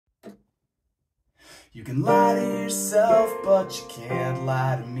You can lie to yourself, but you can't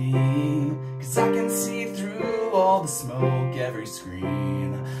lie to me, 'cause I can see through all the smoke, every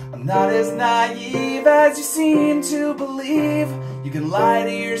screen. I'm not as naive as you seem to believe. You can lie to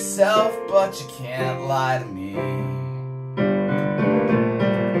yourself, but you can't lie to me.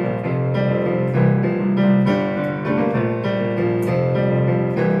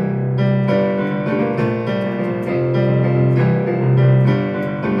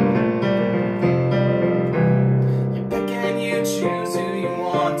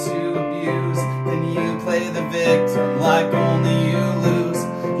 Victim like only you lose.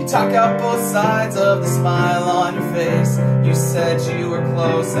 You talk out both sides of the smile on your face. You said you were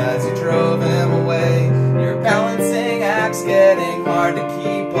close as you drove him away. Your balancing act's getting hard to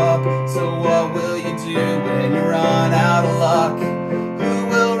keep up. So what will you do when you run out of luck? Who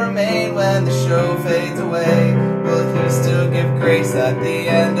will remain when the show fades away? Will he still give grace at the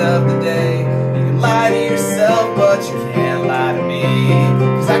end of the day? You can lie to yourself, but you can't lie to me,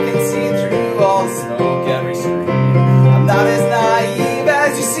 'cause I can see through all the smoke, every screen. I'm not as naive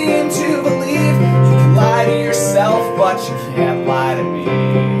as you seem to believe. You can lie to yourself, but you can't lie to me.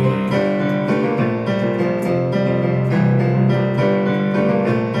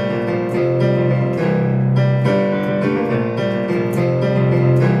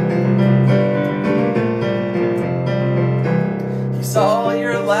 He saw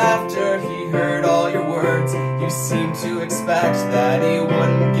your laughter, he heard all your words. You seem to expect that he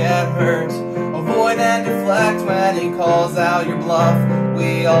wouldn't get hurt. Avoid and deflect when he calls out your bluff.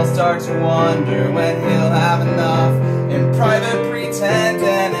 We all start to wonder when he'll have enough. In private pretend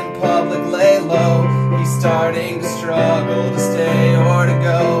and in public lay low. He's starting to struggle to stay or to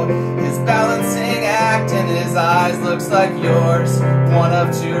go. His balancing act in his eyes looks like yours. One of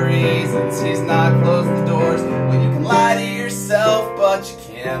two reasons he's not closed the doors. Well, you can lie to yourself, but you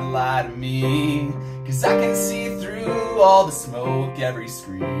can't lie to me, 'cause I can see through all the smoke, every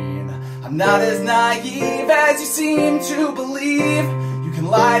screen. I'm not as naive as you seem to believe. You can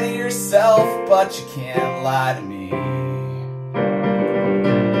lie to yourself, but you can't lie to me.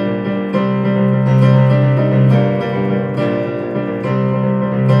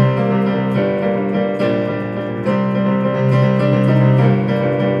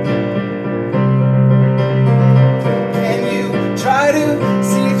 Can you try to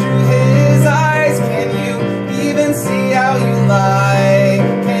see through his eyes? Can you even see how you lie?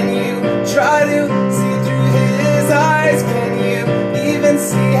 Can you try to see through his eyes? Can you even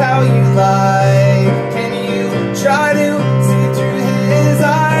see how you lie? Can you try to see through his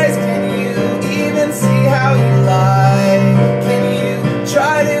eyes? Can you even see how you lie? Can you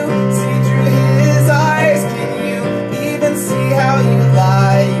try to see through his eyes? Can you even see how you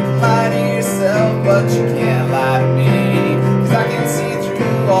lie? You can lie to yourself, but you can't lie to me, 'cause I can see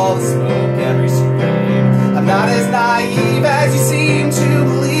through all the smoke, every screen. I'm not as naive as you seem to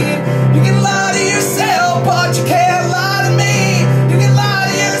believe. You can lie to yourself, but you can't lie to me. You can lie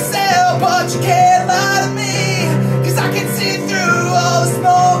to yourself, but you can't